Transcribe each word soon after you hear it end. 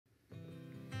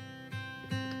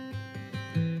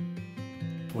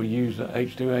We use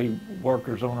H2A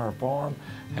workers on our farm,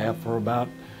 have for about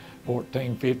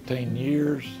 14, 15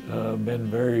 years, been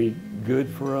very good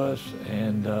for us,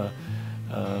 and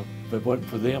if it wasn't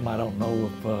for them, I don't know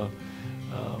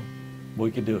if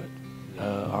we could do it.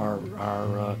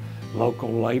 Our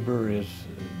local labor is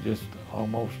just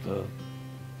almost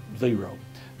zero.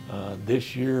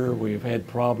 This year we've had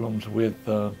problems with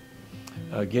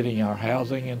getting our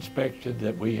housing inspected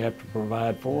that we have to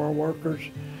provide for our workers.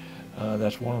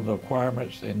 That's one of the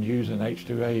requirements in using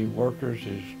H2A workers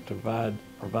is to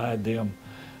provide them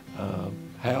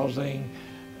housing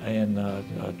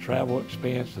and travel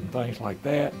expense and things like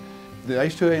that. The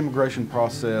H2A immigration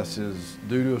process is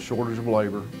due to a shortage of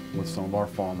labor with some of our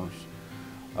farmers.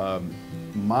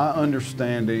 My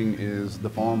understanding is the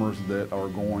farmers that are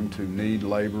going to need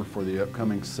labor for the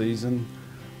upcoming season,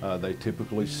 they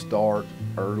typically start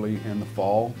early in the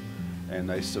fall and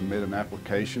they submit an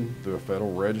application through a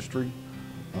federal registry,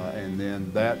 and then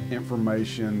that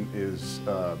information is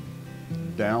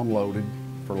downloaded,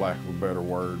 for lack of a better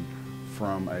word,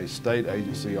 from a state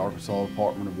agency, Arkansas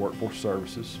Department of Workforce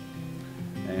Services,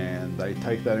 and they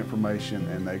take that information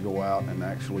and they go out and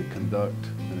actually conduct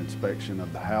an inspection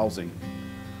of the housing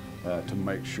to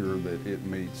make sure that it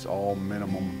meets all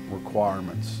minimum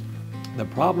requirements. The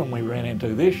problem we ran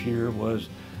into this year was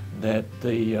that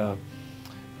the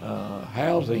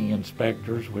housing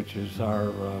inspectors, which is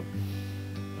our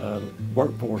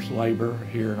workforce labor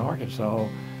here in Arkansas,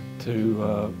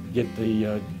 to get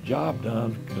the job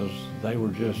done because they were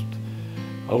just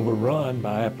overrun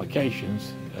by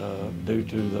applications due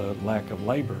to the lack of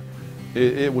labor.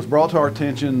 It was brought to our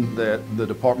attention that the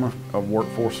Department of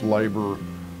Workforce Labor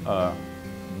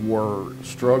were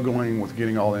struggling with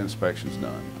getting all the inspections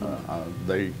done.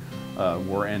 They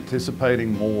were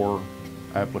anticipating more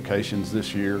applications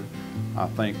this year. I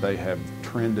think they have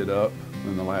trended up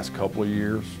in the last couple of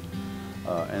years.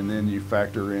 And then you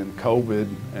factor in COVID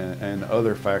and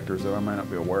other factors that I may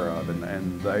not be aware of,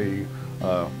 and they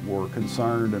were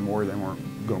concerned and worried they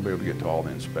weren't going to be able to get to all the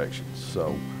inspections.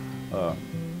 So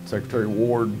Secretary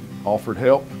Ward offered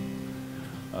help,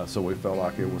 so we felt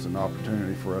like it was an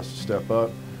opportunity for us to step up.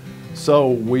 So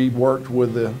we worked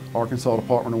with the Arkansas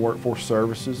Department of Workforce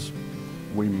Services.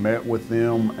 We met with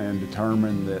them and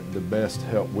determined that the best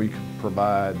help we could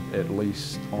provide, at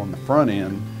least on the front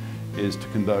end, is to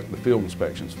conduct the field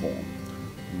inspections for them.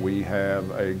 We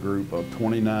have a group of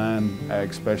 29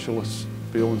 ag specialist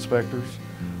field inspectors.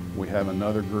 We have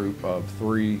another group of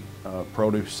 3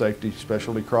 produce safety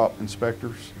specialty crop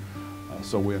inspectors.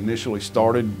 So we initially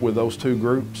started with those 2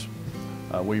 groups.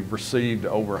 We've received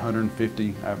over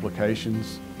 150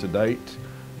 applications to date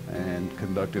and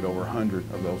conducted over 100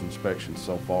 of those inspections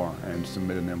so far and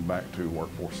submitted them back to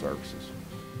Workforce Services.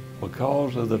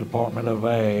 Because of the Department of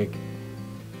Ag,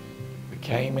 we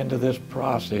came into this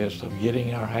process of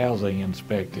getting our housing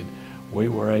inspected. We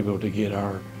were able to get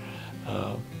our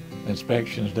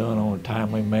inspections done on a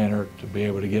timely manner to be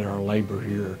able to get our labor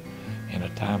here in a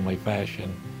timely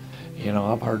fashion. You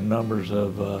know, I've heard numbers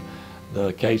of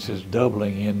the cases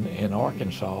doubling in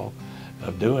Arkansas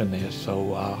of doing this,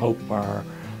 so I hope our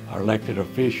elected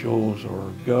officials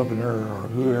or governor or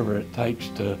whoever it takes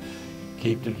to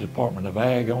keep the Department of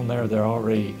Ag on there. They're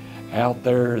already out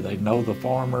there, they know the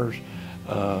farmers,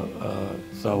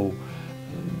 so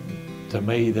to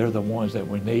me they're the ones that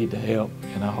we need to help,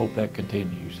 and I hope that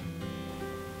continues.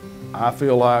 I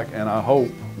feel like, and I hope,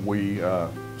 we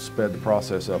sped the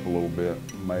process up a little bit,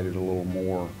 made it a little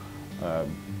more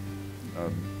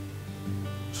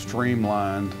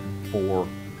streamlined for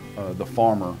the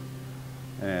farmer,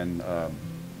 and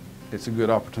it's a good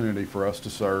opportunity for us to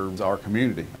serve our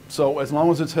community. So as long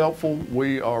as it's helpful,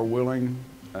 we are willing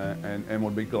and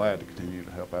would be glad to continue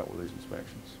to help out with these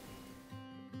inspections.